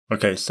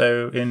Okay,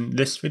 so in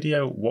this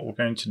video, what we're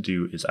going to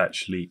do is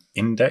actually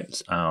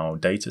index our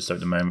data. So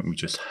at the moment, we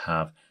just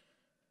have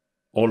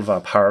all of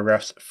our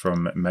paragraphs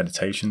from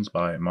Meditations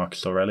by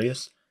Marcus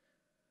Aurelius.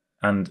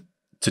 And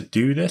to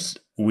do this,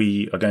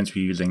 we are going to be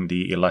using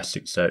the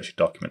Elasticsearch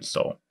document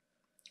store.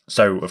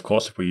 So of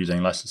course, if we're using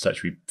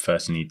Elasticsearch, we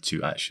first need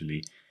to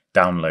actually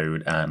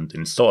download and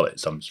install it.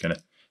 So I'm just going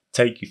to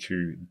take you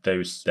through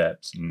those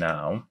steps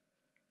now.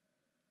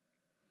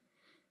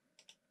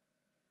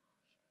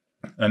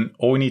 And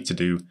all we need to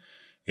do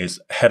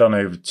is head on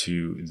over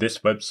to this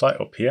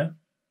website up here,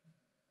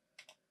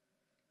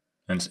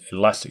 and it's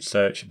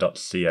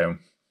elasticsearch.co,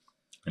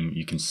 and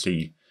you can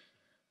see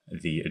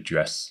the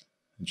address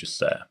just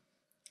there.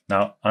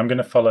 Now, I'm going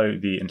to follow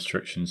the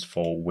instructions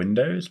for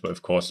Windows, but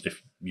of course,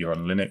 if you're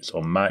on Linux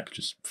or Mac,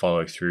 just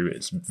follow through.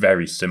 It's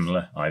very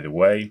similar either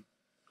way.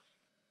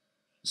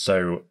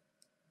 So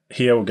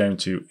here we're going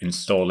to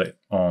install it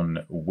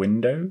on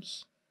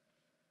Windows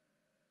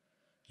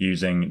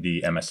using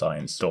the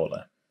MSI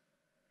installer.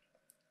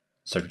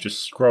 So if we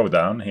just scroll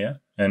down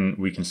here, and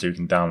we can see we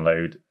can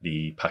download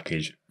the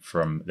package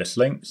from this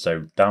link.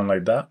 So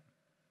download that.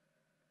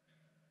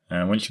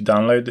 And once you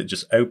download it,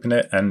 just open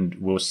it and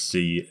we'll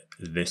see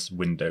this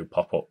window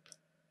pop up.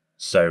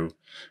 So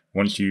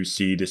once you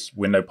see this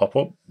window pop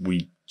up,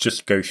 we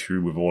just go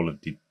through with all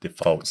of the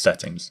default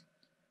settings.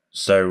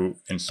 So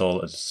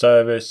install as a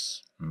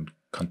service and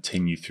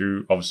continue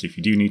through. Obviously, if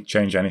you do need to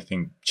change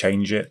anything,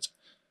 change it.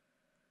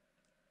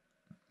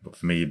 But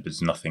for me,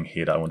 there's nothing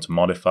here that I want to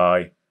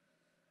modify.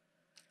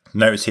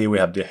 Notice here we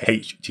have the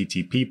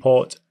HTTP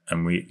port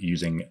and we're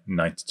using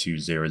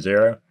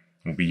 9200.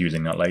 We'll be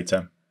using that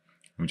later.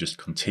 We just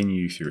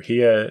continue through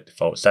here,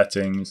 default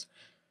settings,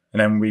 and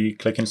then we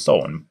click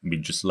install and we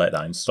just let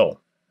that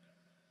install.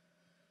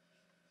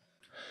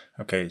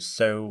 Okay,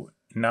 so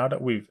now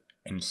that we've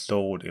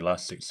installed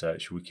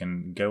Elasticsearch, we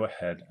can go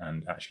ahead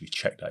and actually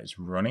check that it's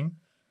running.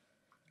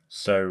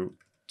 So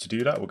to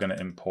do that, we're going to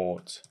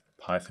import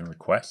Python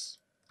requests.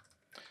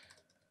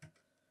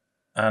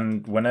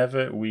 And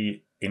whenever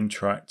we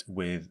interact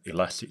with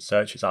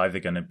Elasticsearch, it's either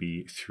going to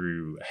be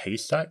through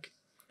Haystack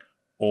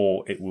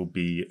or it will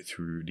be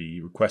through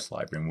the request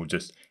library, and we'll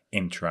just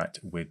interact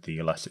with the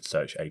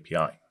Elasticsearch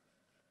API.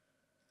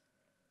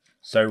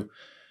 So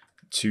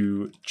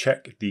to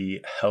check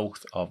the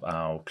health of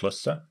our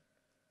cluster,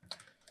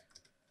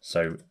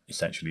 so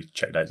essentially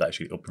check that it's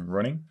actually up and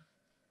running,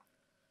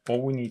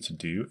 all we need to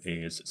do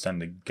is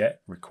send a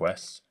GET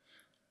request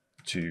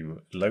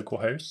to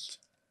localhost.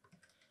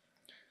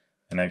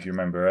 And if you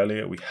remember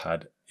earlier,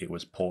 it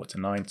was port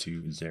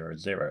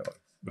 9200.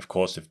 Of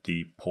course, if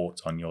the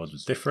port on yours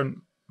was different,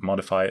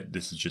 modify it.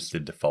 This is just the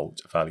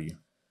default value.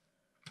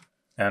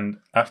 And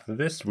after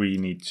this, we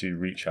need to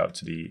reach out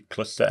to the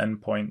cluster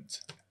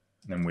endpoint.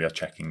 Then we are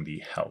checking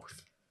the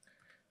health.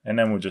 And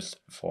then we'll just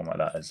format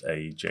that as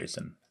a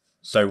JSON.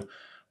 So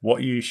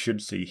what you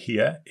should see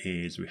here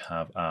is we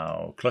have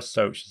our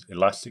cluster, which is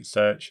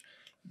Elasticsearch.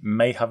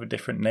 May have a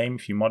different name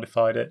if you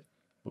modified it,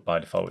 but by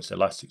default it's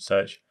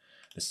Elasticsearch.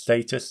 The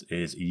status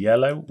is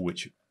yellow,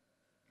 which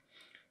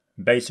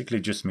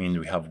basically just means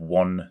we have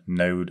one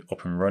node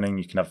up and running.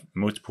 You can have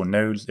multiple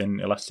nodes in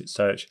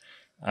Elasticsearch,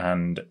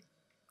 and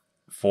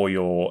for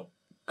your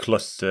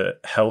cluster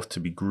health to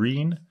be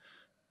green,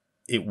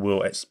 it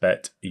will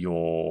expect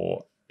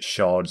your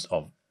shards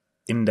of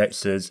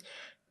indexes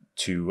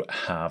to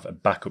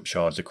have backup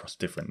shards across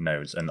different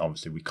nodes. And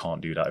obviously we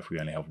can't do that if we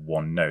only have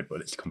one node,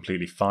 but it's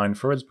completely fine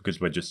for us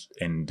because we're just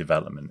in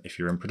development. If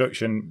you're in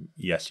production,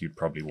 yes, you'd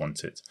probably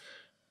want it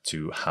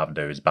to have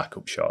those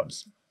backup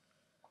shards.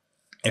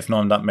 If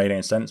none of that made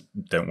any sense,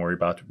 don't worry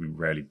about it. We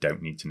really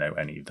don't need to know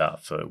any of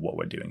that for what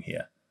we're doing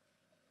here.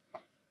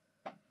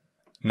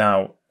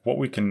 Now, what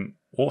we can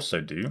also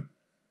do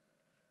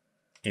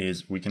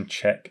is we can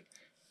check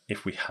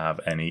if we have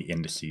any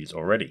indices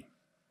already.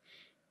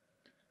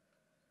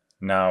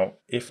 Now,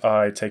 if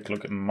I take a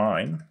look at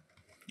mine,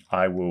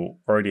 I will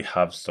already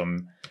have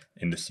some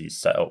indices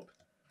set up,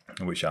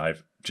 which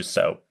I've just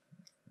set up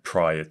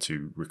prior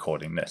to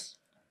recording this.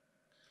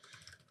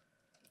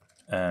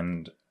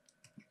 And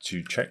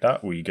to check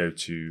that, we go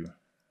to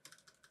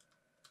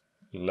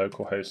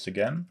localhost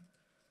again.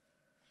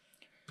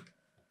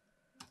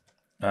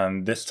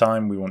 And this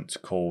time we want to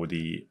call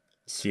the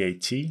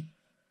CAT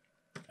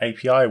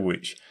API,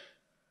 which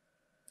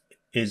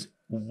is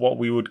what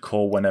we would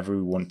call whenever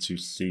we want to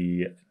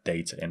see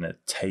data in a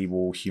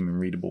table, human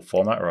readable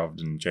format rather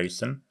than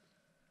JSON.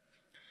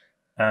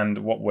 And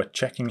what we're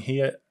checking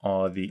here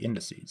are the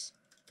indices.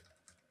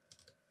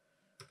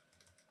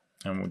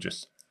 And we'll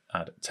just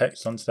add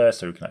text onto there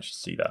so we can actually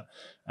see that.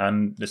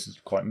 And this is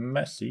quite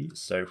messy,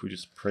 so if we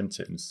just print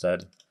it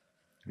instead,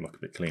 it'll look a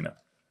bit cleaner.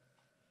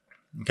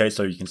 Okay,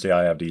 so you can see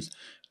I have these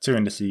two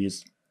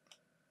indices.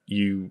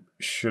 You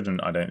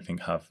shouldn't, I don't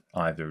think, have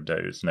either of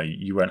those. No,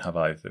 you won't have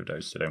either of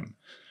those, so don't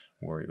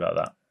worry about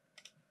that.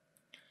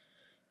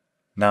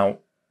 Now,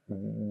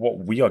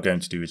 what we are going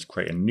to do is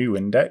create a new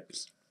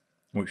index,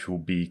 which will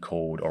be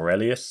called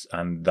Aurelius,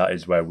 and that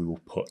is where we will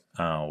put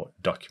our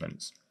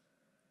documents.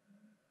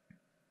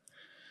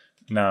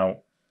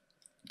 Now,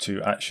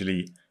 to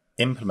actually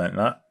implement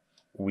that,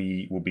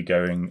 we will be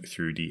going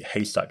through the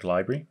Haystack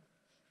library,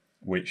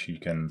 which you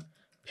can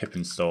pip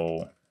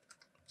install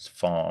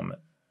farm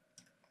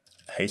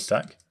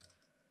Haystack.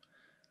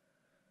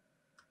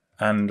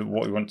 And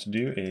what we want to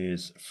do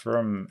is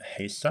from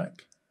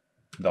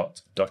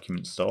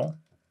haystack.document store,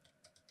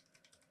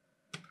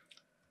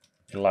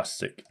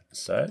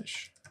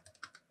 Elasticsearch,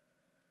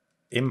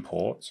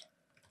 import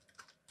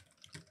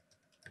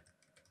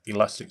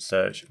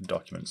Elasticsearch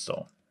document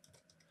store.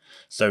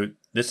 So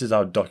this is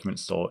our document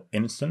store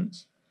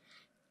instance.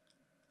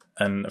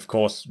 And of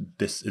course,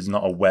 this is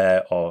not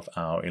aware of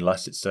our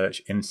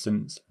Elasticsearch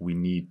instance. We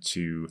need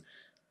to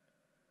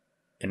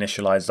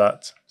initialize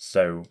that.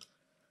 So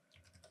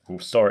we'll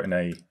store it in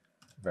a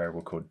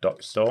variable called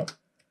docstore.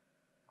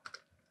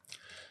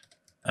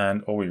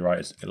 And all we write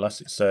is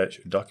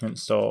Elasticsearch document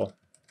store.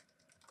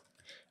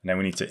 And then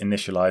we need to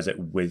initialize it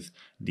with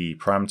the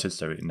parameters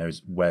so it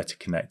knows where to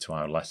connect to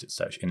our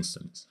Elasticsearch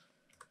instance.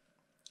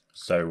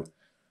 So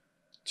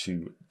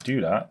to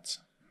do that,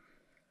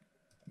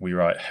 we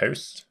write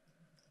host,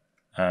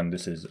 and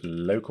this is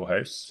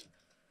localhost.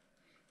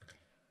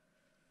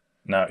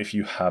 Now, if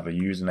you have a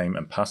username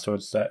and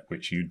password set,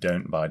 which you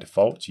don't by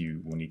default,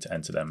 you will need to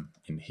enter them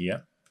in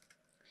here.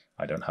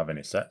 I don't have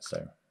any set,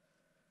 so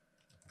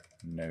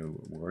no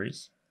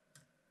worries.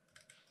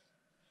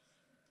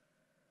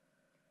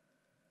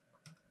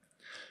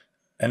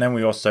 And then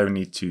we also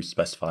need to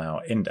specify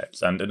our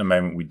index. And at the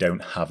moment, we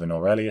don't have an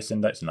Aurelius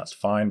index, and that's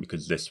fine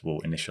because this will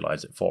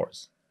initialize it for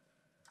us.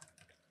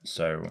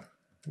 So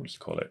we'll just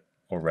call it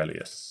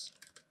Aurelius.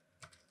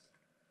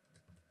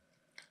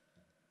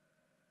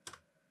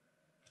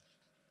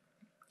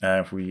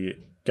 And if we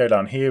go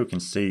down here, we can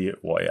see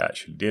what it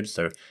actually did.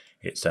 So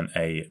it sent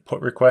a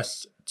put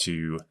request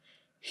to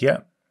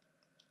here,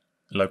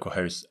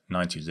 localhost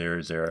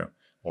 9200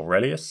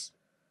 Aurelius.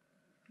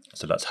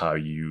 So that's how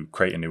you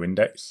create a new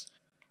index.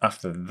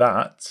 After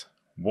that,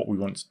 what we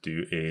want to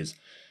do is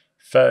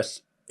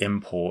first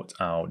import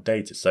our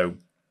data. So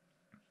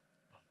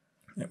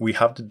we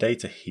have the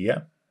data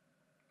here,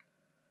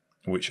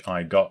 which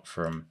I got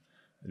from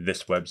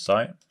this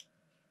website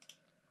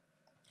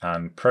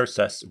and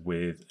processed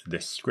with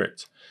this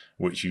script,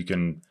 which you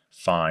can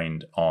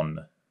find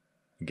on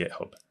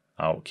GitHub.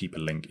 I'll keep a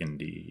link in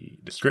the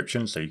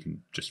description so you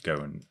can just go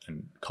and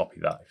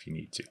copy that if you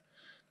need to.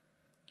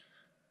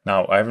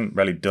 Now, I haven't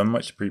really done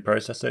much to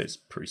pre-process it. It's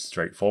pretty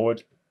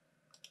straightforward.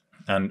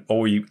 And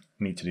all you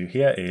need to do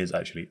here is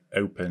actually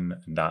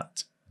open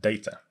that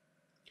data.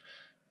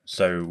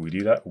 So we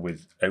do that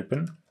with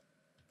open.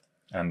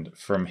 And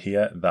from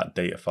here, that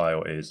data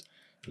file is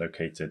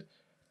located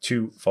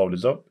 2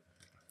 folders up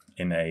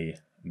in a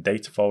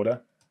data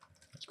folder.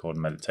 It's called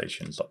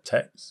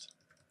meditations.txt.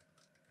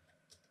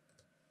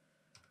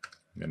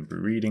 I'm going to be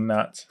reading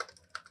that.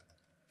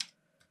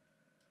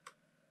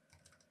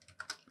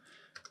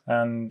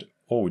 And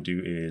all we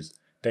do is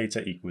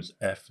data equals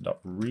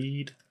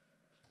f.read.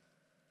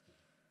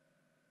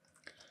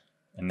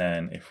 And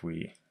then if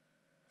we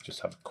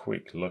just have a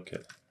quick look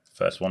at the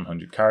first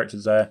 100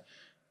 characters there,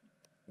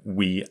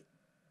 we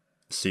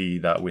see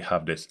that we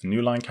have this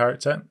new line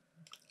character,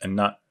 and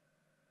that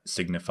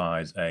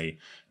signifies a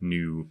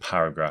new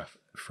paragraph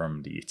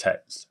from the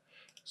text.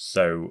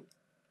 So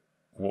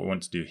what we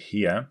want to do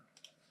here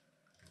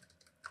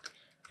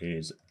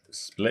is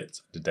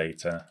split the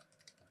data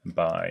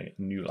by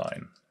new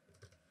line.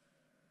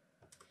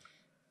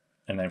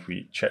 And then if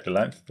we check the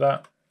length of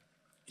that,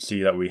 you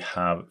see that we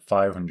have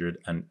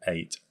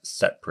 508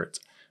 separate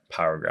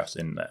paragraphs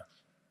in there.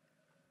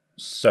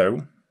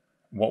 So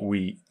what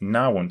we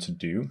now want to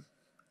do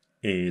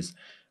is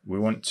we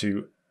want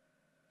to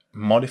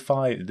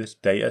modify this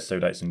data so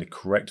that it's in the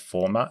correct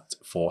format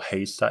for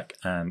Haystack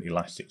and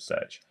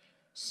Elasticsearch.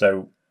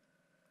 So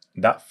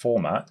that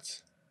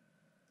format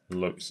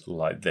looks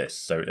like this.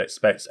 So it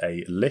expects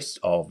a list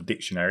of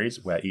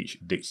dictionaries where each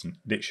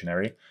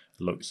dictionary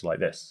looks like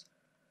this.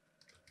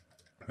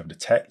 We have the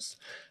text,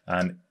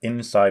 and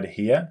inside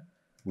here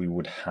we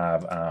would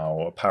have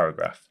our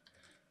paragraph.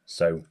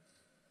 So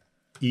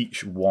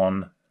each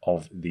one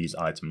of these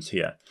items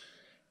here.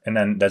 And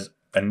then there's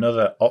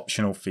another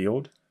optional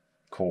field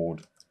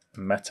called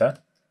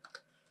meta.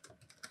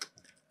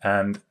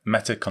 And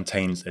meta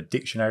contains a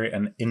dictionary,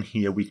 and in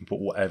here we can put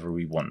whatever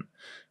we want.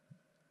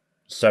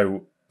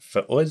 So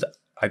for us,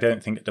 I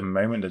don't think at the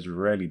moment there's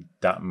really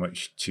that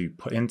much to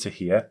put into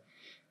here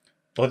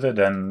other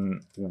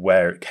than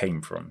where it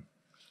came from.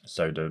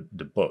 So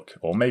the book,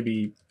 or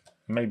maybe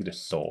the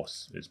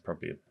source is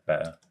probably a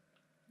better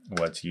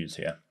word to use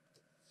here.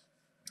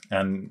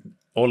 And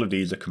all of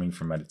these are coming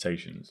from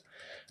meditations.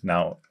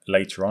 Now,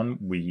 later on,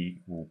 we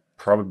will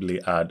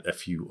probably add a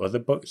few other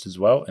books as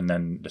well, and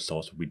then the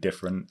source will be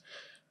different.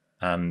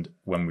 And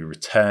when we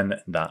return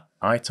that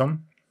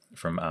item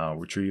from our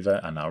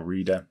retriever and our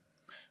reader,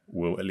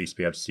 we'll at least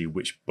be able to see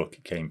which book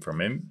it came from.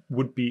 It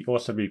would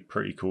also be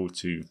pretty cool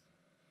to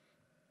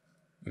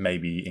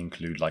maybe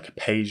include like a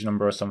page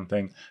number or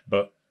something,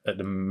 but at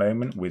the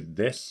moment with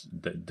this,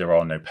 there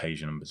are no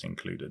page numbers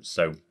included.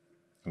 So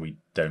we're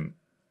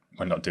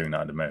not doing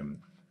that at the moment.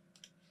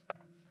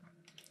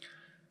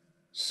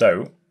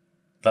 So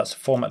that's the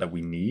format that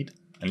we need,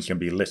 and it's going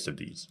to be a list of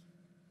these.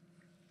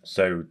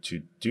 So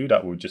to do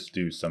that, we'll just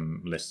do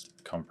some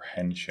list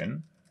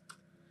comprehension.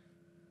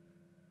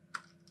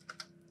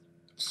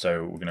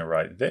 So we're going to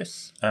write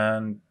this,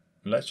 and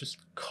let's just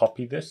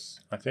copy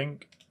this, I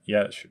think.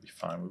 Yeah, it should be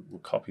fine. We'll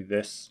copy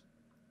this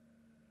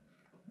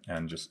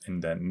and just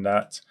indent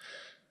that.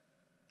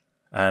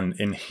 And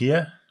in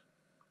here,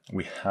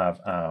 we have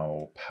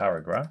our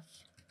paragraph.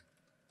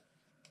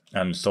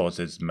 And the source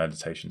is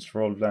meditations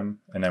for all of them.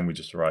 And then we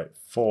just write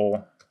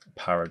for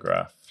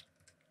paragraph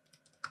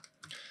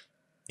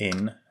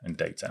in and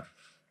data.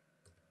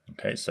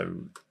 Okay,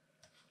 so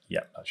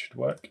yeah, that should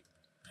work.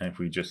 And if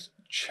we just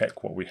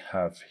check what we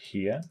have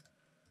here.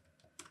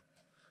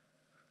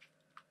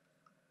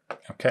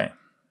 Okay,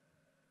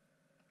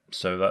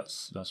 so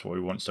that's what we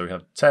want. So we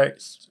have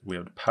text, we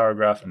have the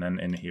paragraph, and then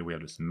in here we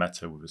have this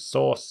meta with a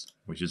source,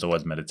 which is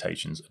always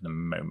meditations at the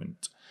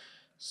moment.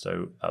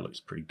 So that looks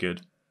pretty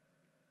good.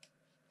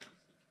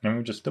 And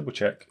we'll just double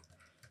check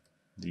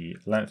the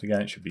length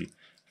again. It should be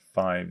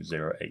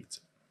 508.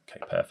 Okay,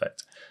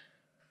 perfect.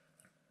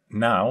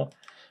 Now,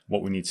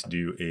 what we need to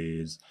do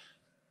is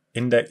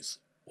index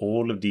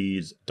all of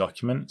these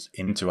documents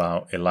into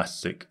our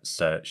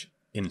Elasticsearch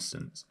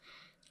instance.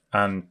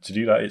 And to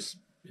do that, it's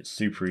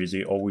super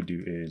easy. All we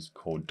do is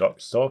call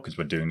docstore, because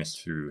we're doing this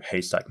through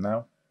Haystack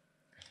now.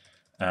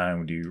 And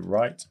we do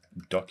write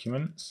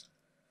documents.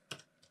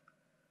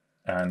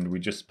 And we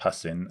just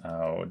pass in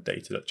our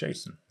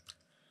data.json.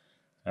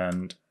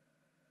 And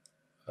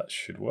that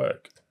should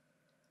work.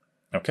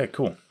 Okay,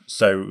 cool.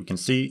 So we can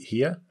see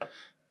here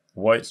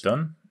what it's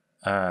done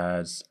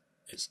as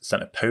it's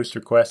sent a post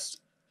request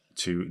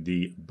to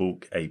the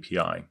bulk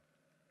API.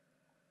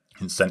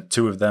 And sent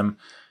 2 of them,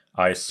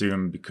 I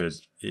assume,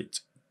 because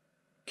it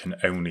can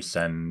only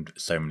send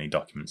so many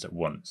documents at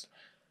once.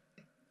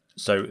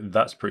 So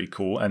that's pretty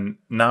cool. And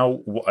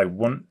now what I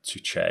want to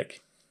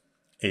check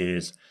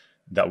is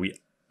that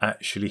we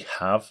actually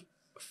have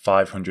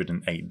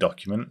 508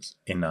 documents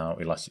in our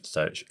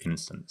Elasticsearch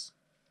instance.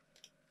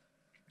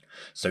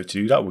 So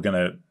to do that, we're going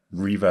to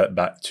revert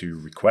back to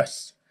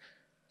requests.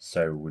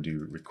 So we'll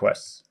do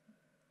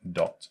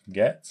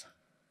requests.get.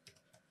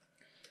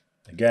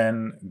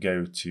 Again,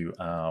 go to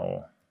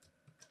our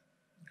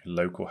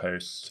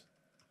localhost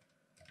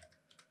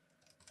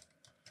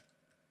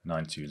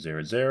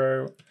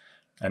 9200.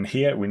 And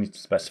here we need to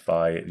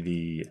specify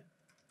the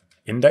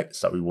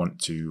index that we want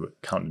to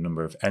count the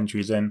number of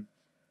entries in.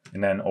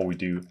 And then all we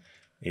do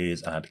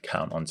is add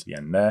count onto the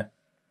end there.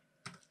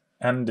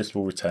 And this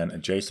will return a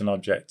JSON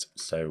object.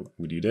 So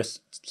we do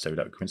this so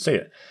that we can see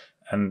it.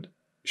 And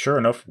sure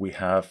enough, we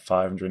have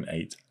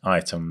 508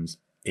 items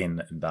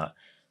in that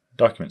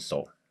document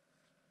store.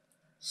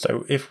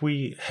 So if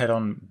we head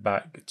on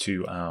back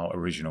to our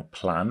original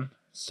plan,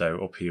 so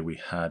up here we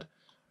had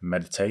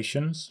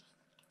meditations.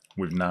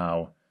 We've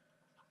now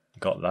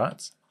got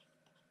that.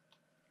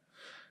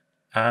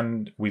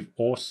 And we've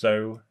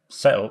also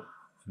set up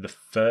the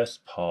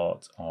first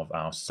part of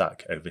our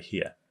stack over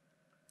here.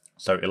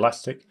 So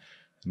Elastic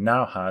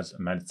now has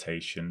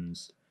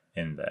meditations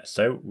in there,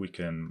 so we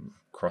can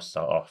cross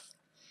that off.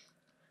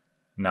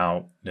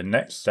 Now the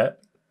next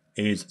step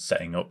is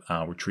setting up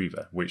our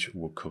retriever, which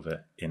we'll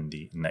cover in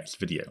the next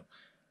video.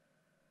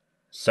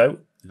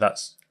 So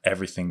that's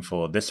everything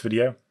for this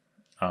video.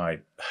 I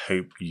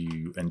hope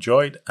you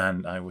enjoyed,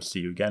 and I will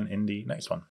see you again in the next one.